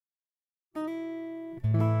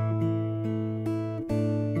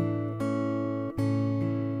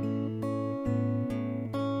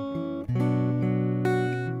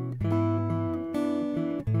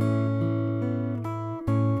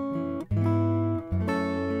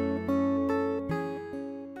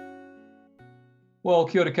Well,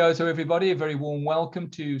 kia ora koutou, everybody. A very warm welcome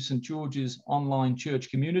to St. George's online church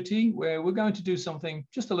community, where we're going to do something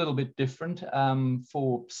just a little bit different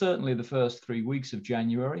for certainly the first 3 weeks of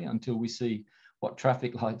January until we see what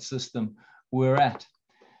traffic light system we're at.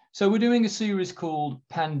 So we're doing a series called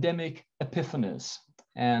Pandemic Epiphanies,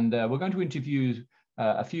 and we're going to interview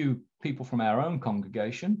a few people from our own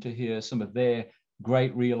congregation to hear some of their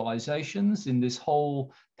great realizations in this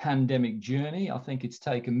whole pandemic journey. I think it's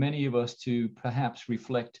taken many of us to perhaps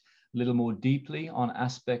reflect a little more deeply on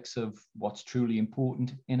aspects of what's truly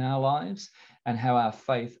important in our lives and how our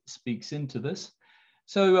faith speaks into this.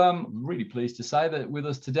 So I'm really pleased to say that with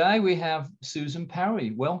us today, we have Susan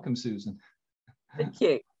Parry. Welcome, Susan. Thank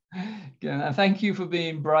you. And thank you for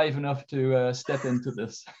being brave enough to step into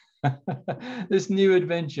this, this new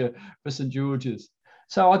adventure for St. George's.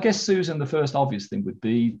 So I guess, Susan, the first obvious thing would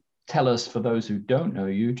be, tell us, for those who don't know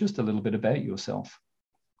you, just a little bit about yourself.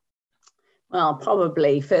 Well,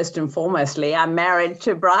 probably first and foremostly, I'm married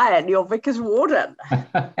to Brian, your vicar's warden.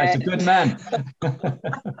 That's a good man.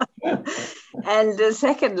 And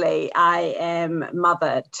secondly, I am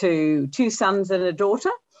mother to 2 sons and a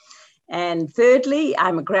daughter. And thirdly,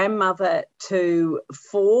 I'm a grandmother to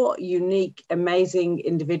 4 unique, amazing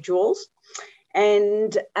individuals.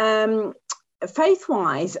 And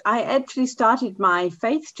faith-wise, I actually started my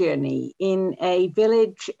faith journey in a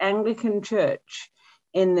village Anglican church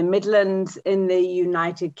in the Midlands in the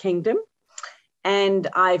United Kingdom. And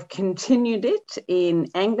I've continued it in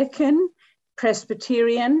Anglican,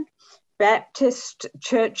 Presbyterian, Baptist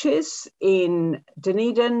churches in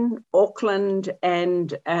Dunedin, Auckland,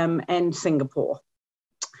 and Singapore.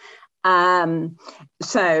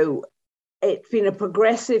 So it's been a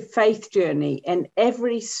progressive faith journey, and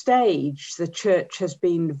every stage the church has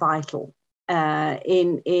been vital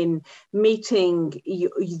in meeting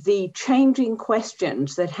the changing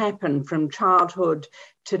questions that happen from childhood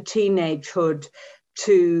to teenagehood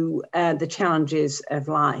to the challenges of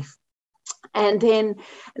life. And then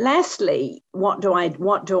lastly, what do I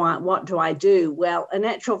do? Well, in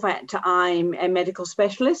actual fact, I'm a medical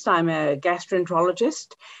specialist. I'm a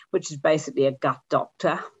gastroenterologist, which is basically a gut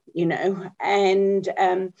doctor, you know, and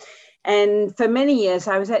for many years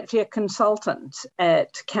I was actually a consultant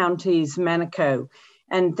at Counties Manukau,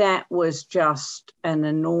 and that was just an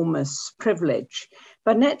enormous privilege.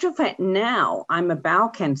 But in actual fact, now I'm a bowel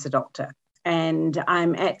cancer doctor, and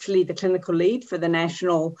I'm actually the clinical lead for the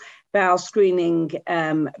National Bowel Screening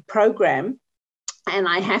Program. And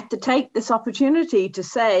I have to take this opportunity to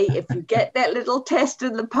say, if you get that little test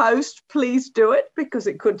in the post, please do it, because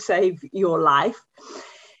it could save your life.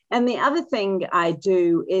 And the other thing I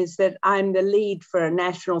do is that I'm the lead for a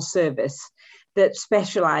national service that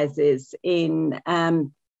specializes in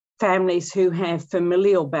families who have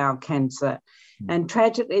familial bowel cancer. And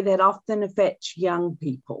tragically, that often affects young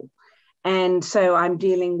people. And so I'm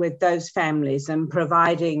dealing with those families and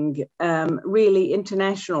providing really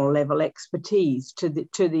international level expertise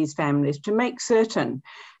to these families to make certain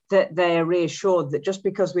that they are reassured that just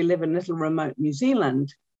because we live in little remote New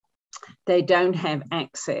Zealand, they don't have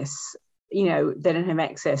access, you know, they don't have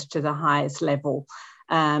access to the highest level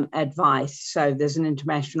advice. So there's an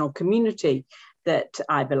international community that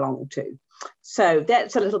I belong to. So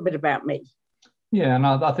that's a little bit about me. Yeah, and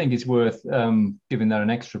I think it's worth giving that an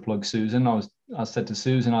extra plug, Susan. I said to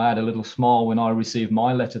Susan, I had a little smile when I received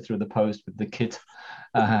my letter through the post with the kit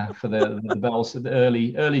for the bells,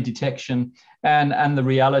 the early detection, and the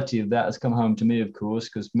reality of that has come home to me, of course,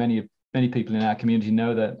 because many people in our community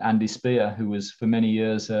know that Andy Spear, who was for many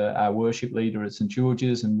years our worship leader at St.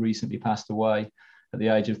 George's and recently passed away at the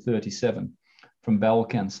age of 37 from bowel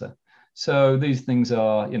cancer. So these things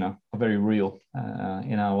are, you know, are very real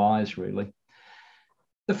in our lives, really.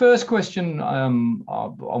 The first question I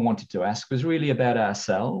wanted to ask was really about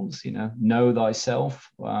ourselves, you know thyself.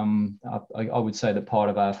 I would say that part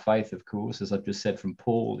of our faith, of course, as I've just said from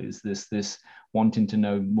Paul, is this wanting to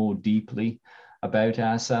know more deeply about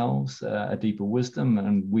ourselves, a deeper wisdom.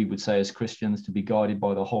 And we would say as Christians to be guided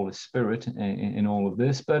by the Holy Spirit in all of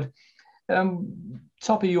this. But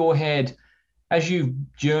top of your head, as you've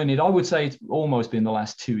journeyed, I would say it's almost been the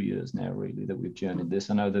last 2 years now, really, that we've journeyed this.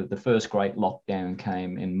 I know that the first great lockdown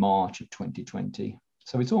came in March of 2020.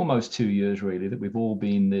 So it's almost 2 years, really, that we've all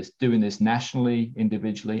been doing this nationally,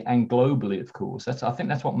 individually, and globally, of course. I think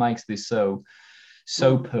that's what makes this so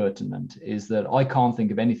so pertinent is that I can't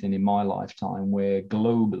think of anything in my lifetime where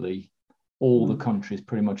globally all the countries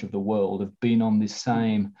pretty much of the world have been on this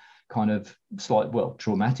same kind of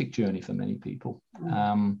traumatic journey for many people.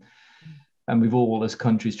 And we've all, as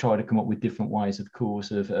countries, tried to come up with different ways, of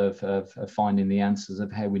course, of finding the answers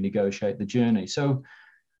of how we negotiate the journey. So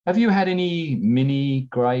have you had any mini,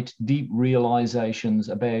 great, deep realizations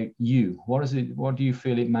about you? What do you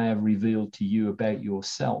feel it may have revealed to you about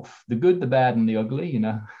yourself? The good, the bad, and the ugly, you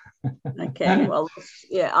know? Okay, well,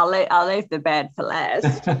 yeah, I'll leave the bad for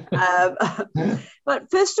last.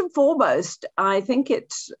 But first and foremost, I think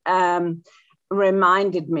it's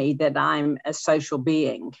reminded me that I'm a social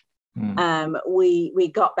being.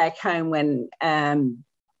 We got back home when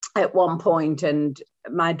at one point, and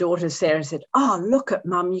my daughter Sarah said, "Oh, look at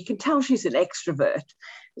Mum, you can tell she's an extrovert."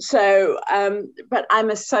 So, but I'm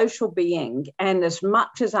a social being, and as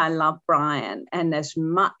much as I love Brian, and as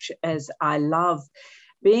much as I love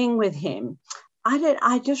being with him,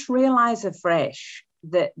 I just realize afresh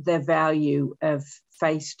that the value of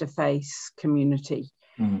face-to-face community.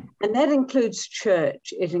 And that includes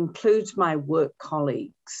church. It includes my work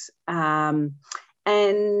colleagues. And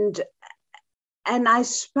I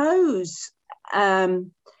suppose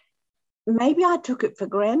maybe I took it for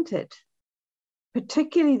granted,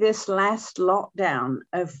 particularly this last lockdown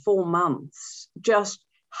of 4 months, just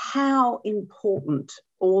how important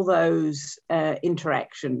all those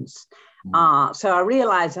interactions are. So I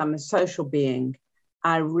realize I'm a social being.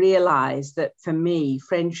 I realize that for me,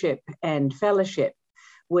 friendship and fellowship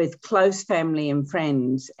with close family and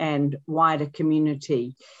friends and wider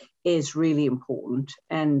community is really important,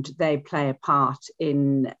 and they play a part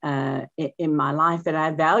in my life, and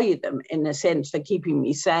I value them in a sense for keeping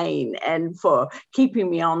me sane and for keeping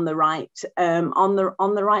me on the right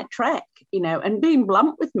right track, you know, and being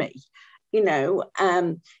blunt with me, you know.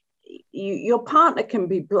 Your partner can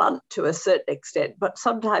be blunt to a certain extent, but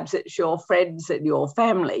sometimes it's your friends and your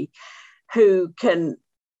family who can,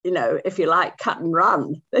 you know, if you like, cut and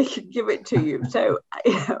run. They can give it to you. So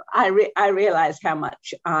I realize how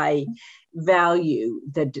much I value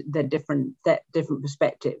the different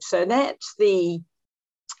perspectives. So that's the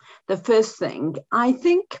first thing. I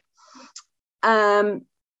think the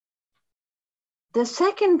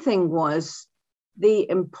second thing was the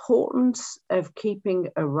importance of keeping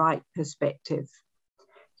a right perspective.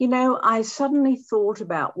 You know, I suddenly thought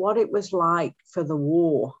about what it was like for the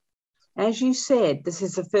war. As you said, this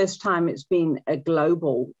is the first time it's been a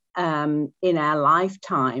global in our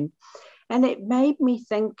lifetime. And it made me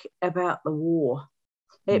think about the war.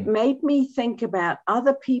 It made me think about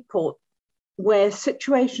other people where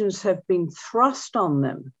situations have been thrust on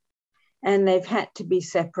them and they've had to be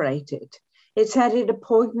separated. It's added a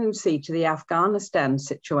poignancy to the Afghanistan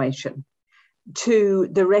situation, to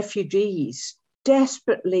the refugees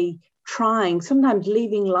desperately trying, sometimes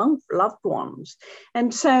leaving loved ones.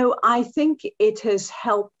 And so I think it has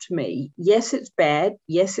helped me. Yes, it's bad.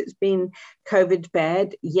 Yes, it's been COVID's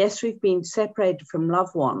bad. Yes, we've been separated from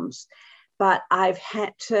loved ones. But I've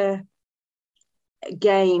had to,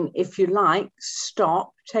 again, if you like,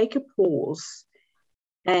 stop, take a pause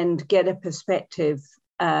and get a perspective,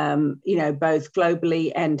 you know, both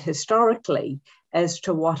globally and historically, as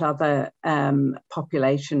to what other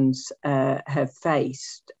populations have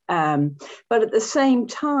faced. But at the same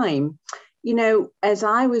time, you know, as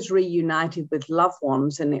I was reunited with loved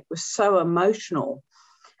ones and it was so emotional,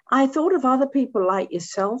 I thought of other people like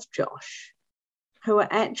yourself, Josh, who are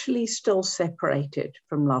actually still separated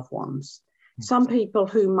from loved ones. Some people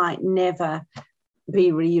who might never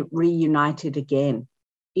be reunited again,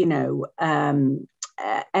 you know.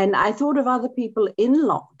 And I thought of other people in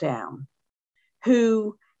lockdown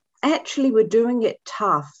who actually were doing it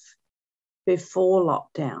tough before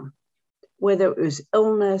lockdown, whether it was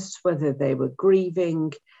illness, whether they were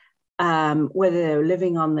grieving, whether they were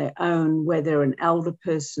living on their own, whether an elder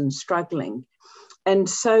person struggling. And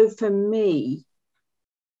so for me,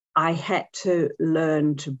 I had to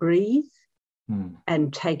learn to breathe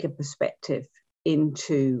and take a perspective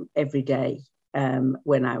into every day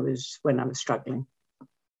when I was struggling.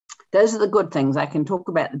 Those are the good things. I can talk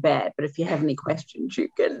about the bad, but if you have any questions, you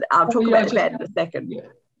can. I'll talk about the bad in a second.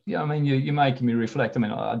 Yeah. I mean, you're making me reflect. I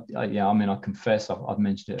mean, I confess I've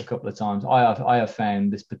mentioned it a couple of times. I have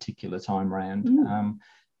found this particular time round,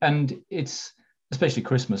 and it's especially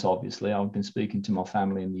Christmas. Obviously, I've been speaking to my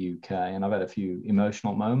family in the UK, and I've had a few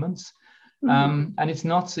emotional moments. And it's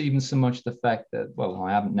not even so much the fact that, well,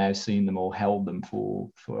 I haven't now seen them or held them for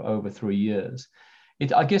over 3 years.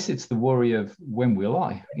 I guess it's the worry of when will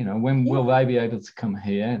I, when will they be able to come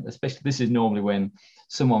here? Especially, this is normally when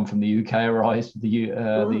someone from the UK arrives, the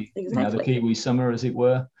Kiwi summer, as it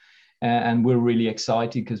were, and we're really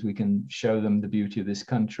excited because we can show them the beauty of this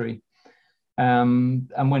country. And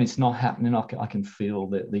when it's not happening, I can feel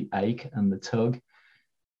the ache and the tug.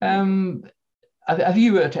 Have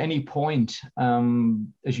you at any point,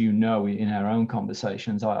 as you know, in our own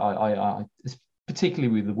conversations, I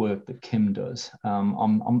particularly with the work that Kim does,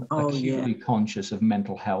 I'm acutely conscious of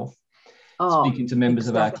mental health. Speaking to members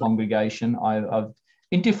of our congregation, I've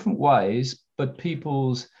in different ways, but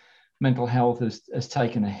people's mental health has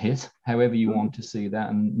taken a hit, however you want to see that,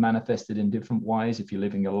 and manifested in different ways. If you're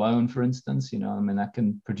living alone, for instance, that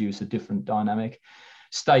can produce a different dynamic.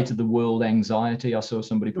 State of the world anxiety. I saw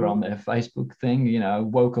somebody put on their Facebook thing,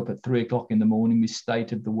 woke up at 3 o'clock in the morning with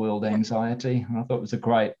state of the world anxiety. And I thought it was a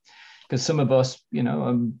great, because some of us,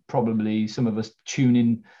 probably some of us tune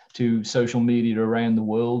in to social media around the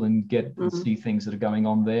world and get and see things that are going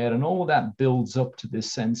on there. And all that builds up to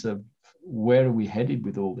this sense of, where are we headed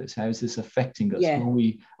with all this? How is this affecting us? Yeah.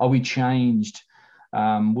 Are we changed?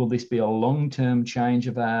 Will this be a long-term change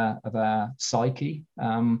of our psyche?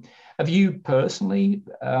 Have you personally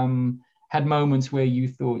had moments where you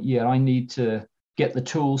thought, I need to get the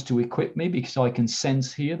tools to equip me because I can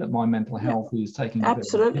sense here that my mental health is taking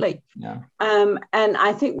absolutely. And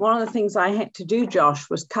I think one of the things I had to do, Josh,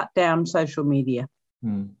 was cut down social media.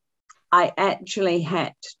 I actually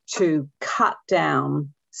had to cut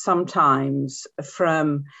down sometimes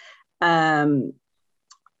from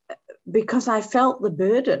because I felt the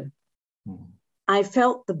burden.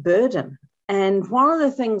 And one of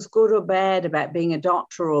the things, good or bad, about being a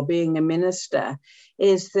doctor or being a minister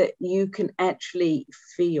is that you can actually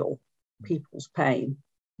feel people's pain.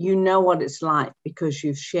 You know what it's like because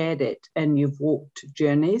you've shared it and you've walked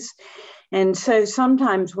journeys. And so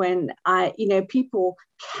sometimes when people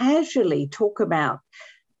casually talk about,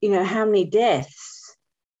 how many deaths,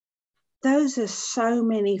 those are so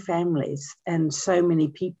many families and so many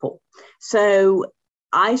people. So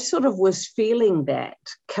I sort of was feeling that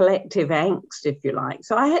collective angst, if you like.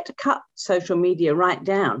 So I had to cut social media right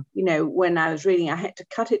down. When I was reading, I had to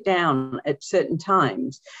cut it down at certain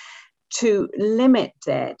times to limit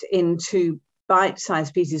that into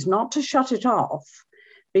bite-sized pieces, not to shut it off,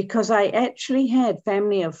 because I actually had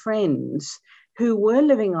family or friends who were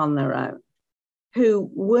living on their own,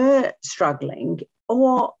 who were struggling,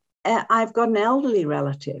 or I've got an elderly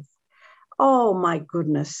relative. Oh my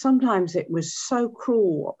goodness, sometimes it was so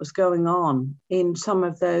cruel what was going on in some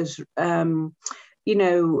of those,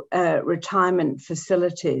 retirement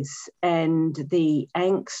facilities and the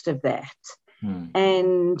angst of that.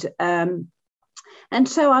 And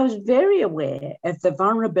so I was very aware of the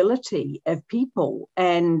vulnerability of people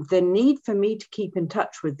and the need for me to keep in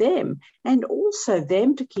touch with them, and also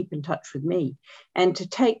them to keep in touch with me, and to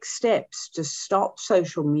take steps to stop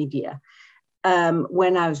social media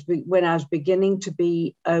when I was beginning to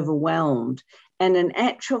be overwhelmed. And in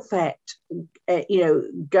actual fact,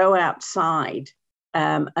 go outside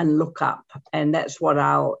and look up. And that's what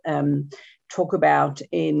I'll talk about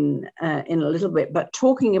in a little bit. But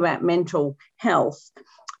talking about mental health,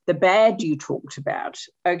 the bad you talked about.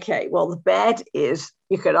 Okay, well, the bad is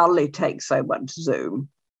you can only take so much Zoom.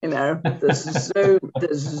 There's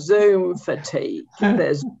Zoom fatigue,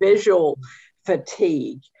 there's visual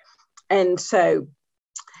fatigue. And so,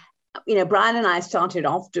 Brian and I started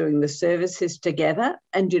off doing the services together.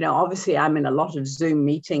 And, obviously I'm in a lot of Zoom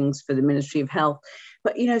meetings for the Ministry of Health.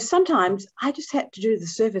 But, sometimes I just had to do the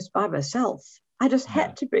service by myself. I just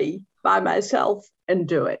had to be by myself and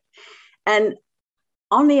do it. And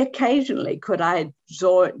only occasionally could I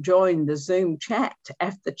join the Zoom chat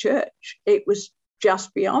after church. It was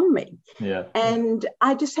just beyond me. Yeah. And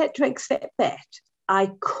I just had to accept that.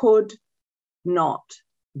 I could not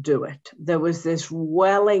do it. There was this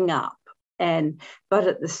welling up. But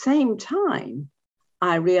at the same time,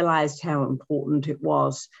 I realized how important it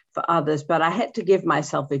was for others. But I had to give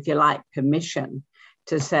myself, if you like, permission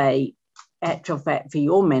to say, actual fact, for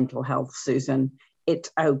your mental health, Susan, it's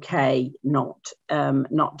okay not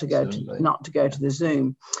to go to the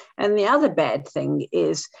Zoom. And the other bad thing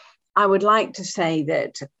is, I would like to say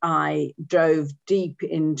that I dove deep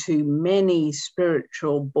into many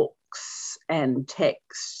spiritual books and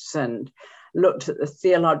texts and looked at the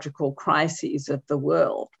theological crises of the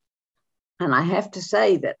world. And I have to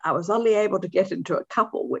say that I was only able to get into a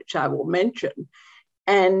couple, which I will mention.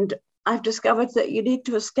 And I've discovered that you need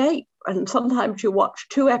to escape. And sometimes you watch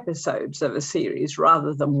 2 episodes of a series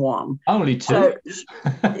rather than 1. Only 2? So,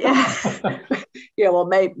 yeah. well,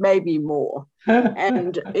 maybe more.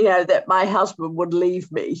 And, that my husband would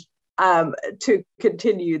leave me to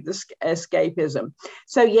continue the escapism.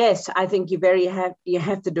 So, yes, I think you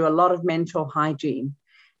have to do a lot of mental hygiene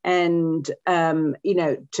and,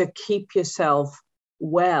 to keep yourself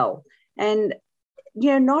well. And,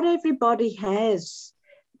 not everybody has.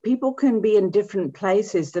 People can be in different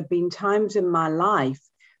places. There have been times in my life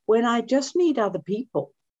when I just need other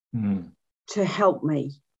people to help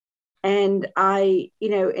me. And I,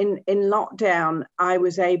 in lockdown, I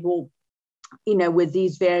was able, with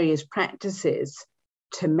these various practices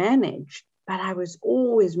to manage, but I was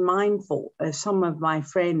always mindful of some of my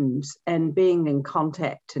friends and being in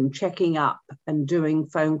contact and checking up and doing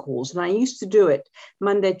phone calls. And I used to do it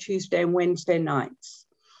Monday, Tuesday, and Wednesday nights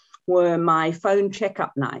were my phone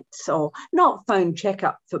checkup nights, or not phone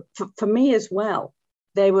checkup for me as well.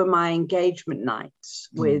 They were my engagement nights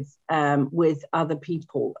with other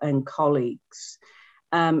people and colleagues,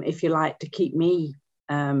 if you like, to keep me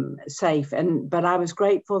safe. But I was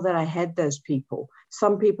grateful that I had those people.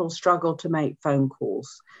 Some people struggle to make phone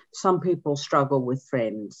calls. Some people struggle with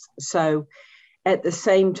friends. So at the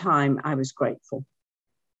same time, I was grateful.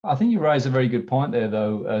 I think you raise a very good point there,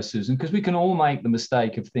 though, Susan, because we can all make the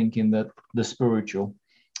mistake of thinking that the spiritual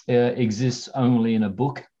exists only in a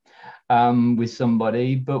book with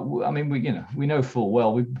somebody. But I mean, we know full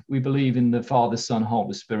well we believe in the Father, Son,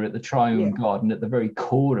 Holy Spirit, the Triune God, and at the very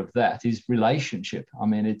core of that is relationship. I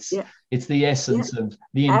mean, it's the essence of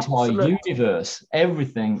the entire universe.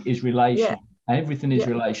 Everything is relation. Everything is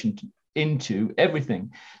relation into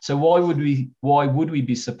everything. So why would we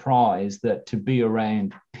be surprised that to be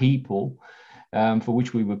around people for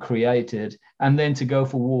which we were created, and then to go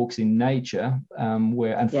for walks in nature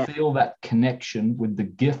feel that connection with the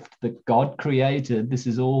gift that God created. This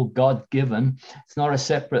is all God given. It's not a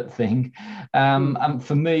separate thing. And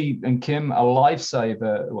for me and Kim, a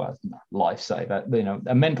lifesaver,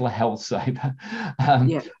 a mental health saver,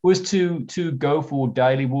 was to go for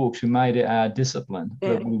daily walks. We made it our discipline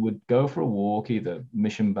that we would go for a walk, either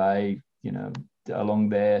Mission Bay, along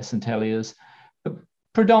there, St Heliers, but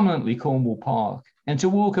predominantly Cornwall Park, and to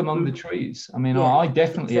walk among the trees. I mean, I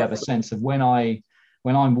definitely have a sense of when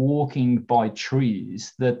I'm walking by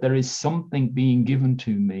trees, that there is something being given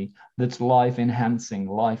to me that's life enhancing,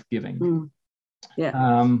 life giving.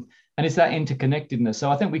 And it's that interconnectedness. So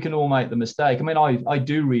I think we can all make the mistake. I mean, I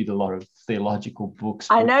do read a lot of theological books.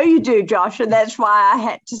 I know you do, Josh, and that's why I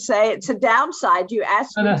had to say it's a downside. You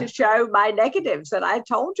asked me to show my negatives, and I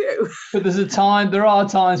told you. But there are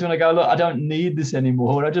times when I go, look, I don't need this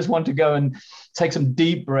anymore. I just want to go and take some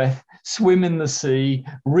deep breath, swim in the sea,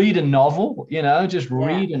 read a novel,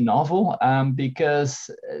 read a novel, because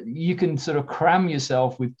you can sort of cram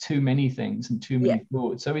yourself with too many things and too many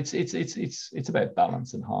thoughts. So it's about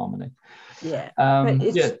balance and harmony.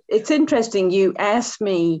 It's interesting. You asked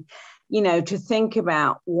me, to think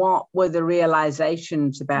about what were the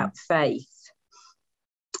realizations about faith.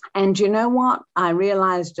 And you know what? I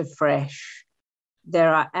realized afresh,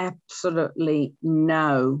 there are absolutely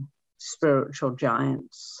no spiritual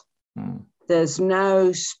giants. There's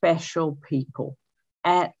no special people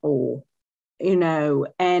at all,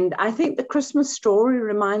 and I think the Christmas story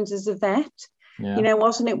reminds us of that.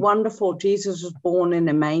 Wasn't it wonderful? Jesus was born in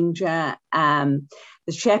a manger.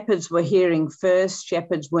 The shepherds were hearing first.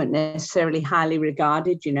 Shepherds weren't necessarily highly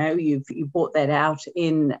regarded. You brought that out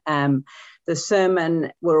in the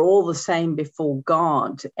sermon. We're all the same before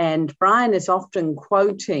God. And Brian is often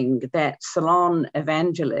quoting that Ceylon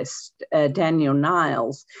evangelist, Daniel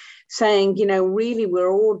Niles, saying, really, we're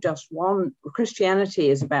all just one. Christianity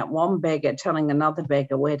is about one beggar telling another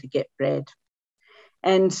beggar where to get bread.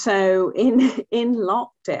 And so in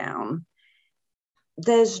lockdown,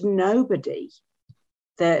 there's nobody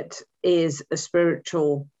that is a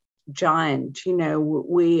spiritual giant.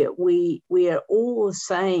 We are all the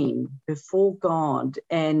same before God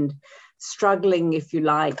and struggling, if you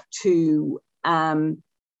like, to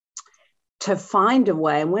find a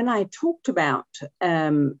way. And when I talked about,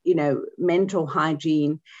 mental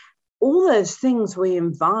hygiene, all those things we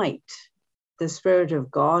invite the Spirit of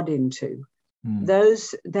God into.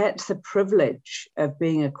 That's the privilege of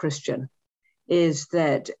being a Christian, is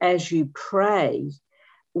that as you pray,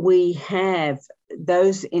 we have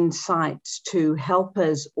those insights to help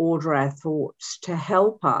us order our thoughts, to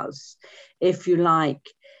help us, if you like,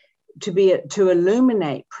 to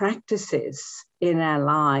illuminate practices in our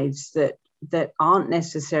lives that aren't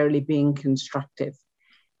necessarily being constructive.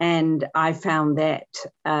 And I found that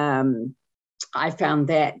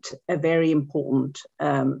a very important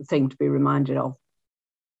thing to be reminded of.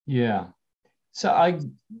 Yeah. So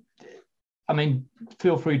I I mean,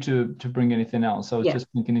 feel free to bring anything else. I was Yeah. just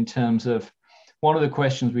thinking in terms of one of the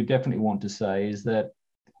questions we definitely want to say is that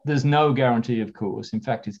there's no guarantee, of course. In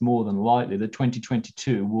fact, it's more than likely that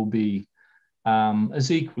 2022 will be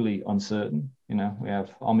as equally uncertain. You know, we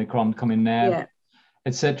have Omicron coming now, Yeah.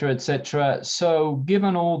 et cetera, et cetera. So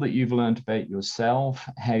given all that you've learned about yourself,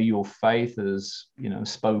 how your faith has, you know,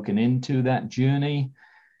 spoken into that journey,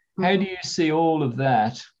 how do you see all of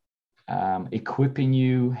that equipping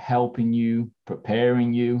you, helping you,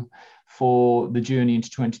 preparing you for the journey into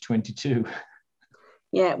 2022?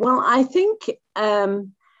 Yeah, well, I think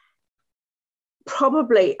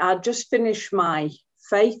probably I'll just finish my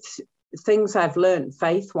faith, things I've learned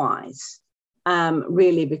faith-wise,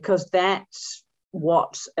 really, because that's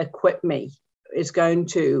what equipped me, is going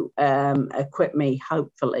to equip me,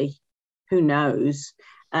 hopefully, who knows,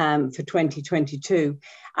 for 2022.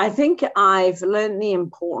 I think I've learned the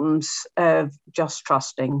importance of just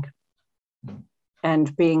trusting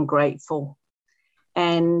and being grateful.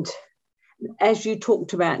 And as you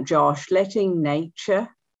talked about, Josh, letting nature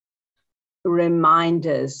remind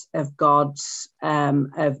us of God's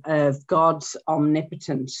God's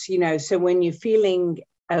omnipotence. You know, so when you're feeling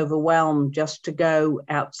overwhelmed, just to go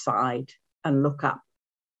outside and look up,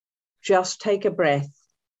 just take a breath,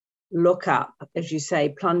 look up, as you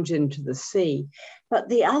say, plunge into the sea. But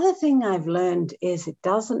the other thing I've learned is it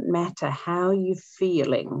doesn't matter how you're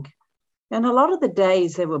feeling. And a lot of the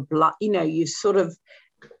days they were, you know, you sort of,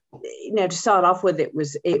 you know, to start off with, it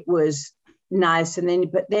was nice,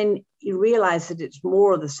 and but then you realize that it's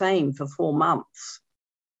more of the same for 4 months.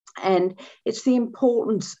 And it's the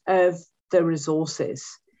importance of the resources.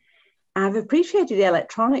 I've appreciated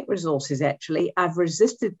electronic resources, actually. I've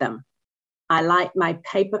resisted them. I like my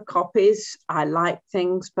paper copies. I like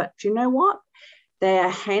things, but you know what? They are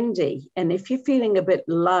handy. And if you're feeling a bit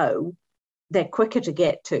low, they're quicker to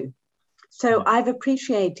get to. So I've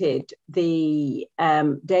appreciated the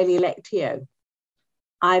Daily Lectio.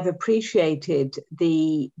 I've appreciated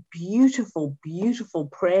the beautiful, beautiful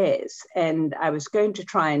prayers. And I was going to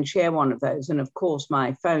try and share one of those. And of course,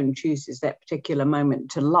 my phone chooses that particular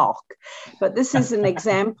moment to lock. But this is an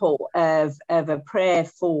example of a prayer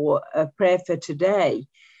for today.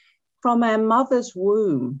 From our mother's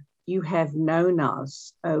womb, you have known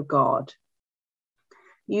us, O God.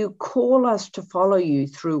 You call us to follow you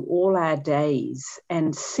through all our days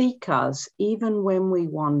and seek us even when we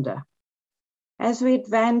wander. As we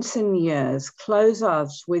advance in years, close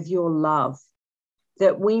us with your love,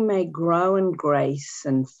 that we may grow in grace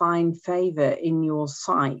and find favor in your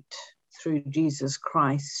sight through Jesus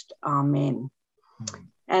Christ. Amen. Mm-hmm.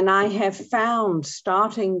 And I have found,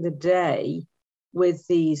 starting the day with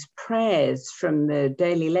these prayers from the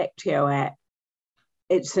Daily Lectio app,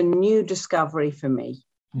 it's a new discovery for me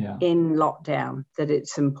in lockdown, that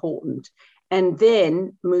it's important. And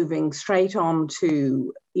then moving straight on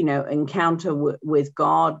to, you know, encounter with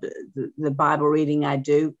God, the Bible reading I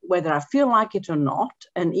do, whether I feel like it or not.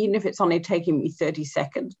 And even if it's only taking me 30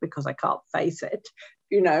 seconds because I can't face it,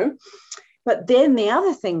 you know. But then the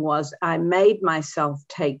other thing was I made myself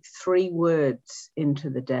take 3 words into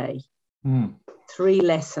the day, 3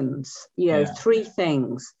 lessons, you know, 3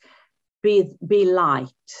 things. Be light,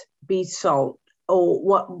 be salt, or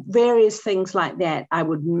what, various things like that. I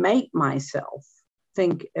would make myself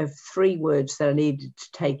think of 3 words that I needed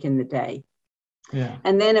to take in the day. Yeah.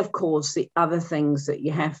 And then, of course, the other things that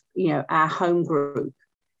you have, you know, our home group,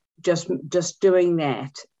 just doing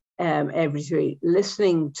that every week,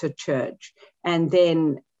 listening to church. And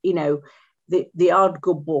then, you know, the odd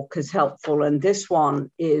good book is helpful. And this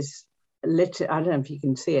one is, I don't know if you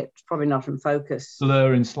can see it. It's probably not in focus.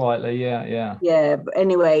 Blurring slightly, yeah. Yeah, but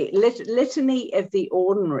anyway, Litany of the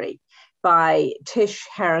Ordinary by Tish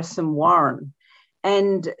Harrison Warren.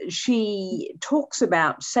 And she talks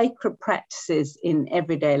about sacred practices in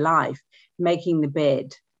everyday life, making the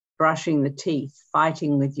bed, brushing the teeth,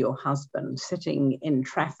 fighting with your husband, sitting in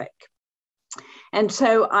traffic. And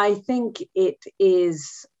so I think it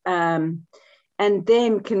is, and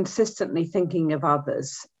then consistently thinking of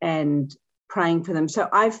others and praying for them. So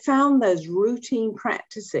I've found those routine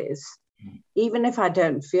practices, even if I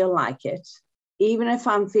don't feel like it, even if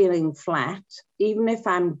I'm feeling flat, even if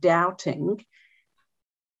I'm doubting,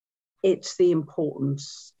 it's the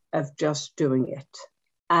importance of just doing it.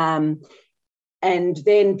 And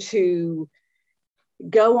then to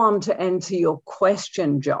go on to answer your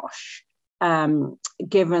question, Josh,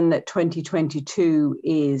 given that 2022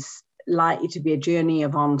 is likely to be a journey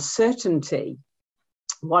of uncertainty,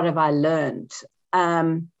 what have I learned?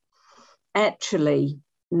 Actually,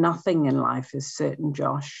 nothing in life is certain,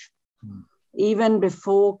 Josh. Even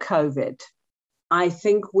before COVID, I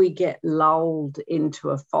think we get lulled into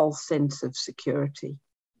a false sense of security.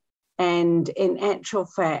 And in actual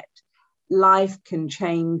fact, life can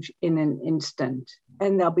change in an instant.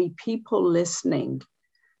 And there'll be people listening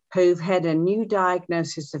who've had a new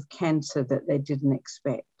diagnosis of cancer that they didn't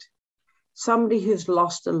expect. Somebody who's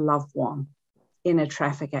lost a loved one in a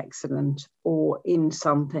traffic accident or in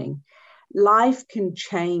something. Life can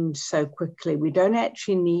change so quickly. We don't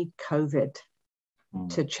actually need COVID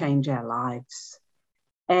to change our lives.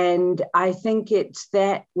 And I think it's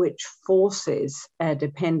that which forces our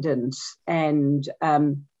dependence and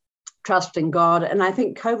trust in God. And I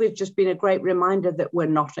think COVID's just been a great reminder that we're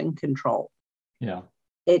not in control. Yeah.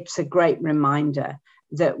 It's a great reminder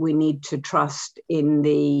that we need to trust in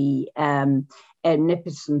the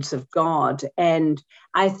omnipotence of God. And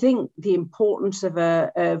I think the importance of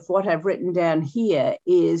what I've written down here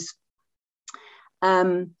is,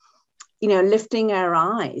 lifting our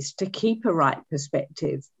eyes to keep a right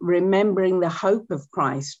perspective, remembering the hope of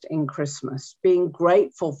Christ in Christmas, being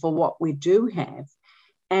grateful for what we do have,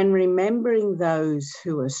 and remembering those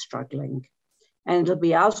who are struggling. And it'll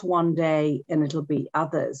be us one day, and it'll be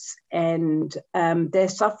others. And they're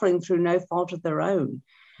suffering through no fault of their own.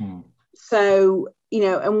 So,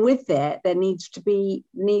 and with that, there needs to be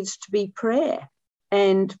prayer.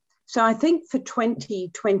 And so I think for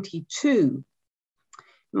 2022,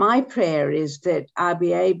 my prayer is that I'll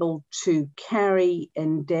be able to carry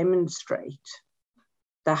and demonstrate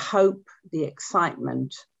the hope, the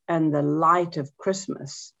excitement, and the light of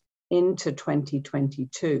Christmas into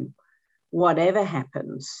 2022, whatever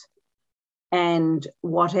happens and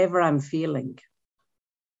whatever I'm feeling.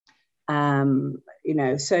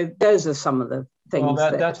 So those are some of the things.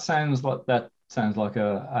 Well, that sounds like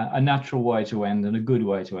a natural way to end, and a good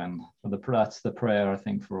way to end. That's the prayer, I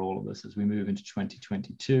think, for all of us as we move into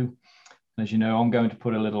 2022. As you know, I'm going to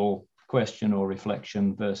put a little question or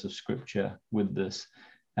reflection, verse of scripture with this,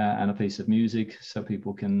 and a piece of music, so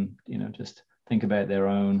people can, just think about their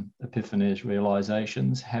own epiphanies,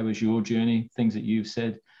 realizations. How is your journey? Things that you've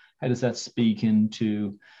said, how does that speak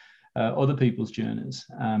into other people's journeys?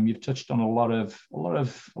 You've touched on a lot of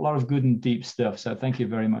good and deep stuff. So thank you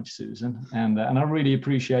very much, Susan. And I really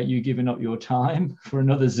appreciate you giving up your time for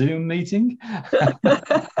another Zoom meeting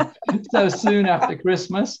so soon after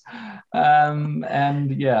Christmas.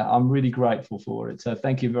 And yeah, I'm really grateful for it. So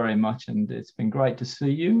thank you very much. And it's been great to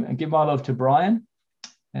see you, and give my love to Brian.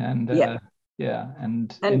 And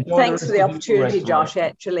and thanks for the opportunity, Josh.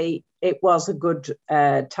 Actually, it was a good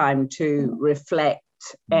time to reflect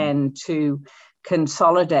and to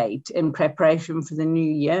consolidate in preparation for the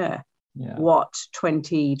new year what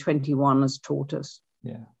 2021 has taught us.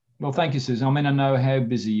 Yeah. Well, thank you, Susan. I know how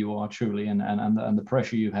busy you are, truly, and the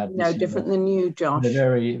pressure you've had. No different than you, Josh. The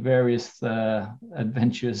very various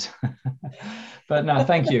adventures. But no,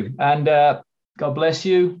 thank you. And God bless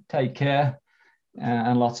you. Take care.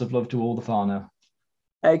 And lots of love to all the Whānau.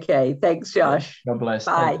 Okay. Thanks, Josh. God bless.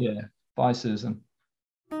 Bye. Take care. Bye, Susan.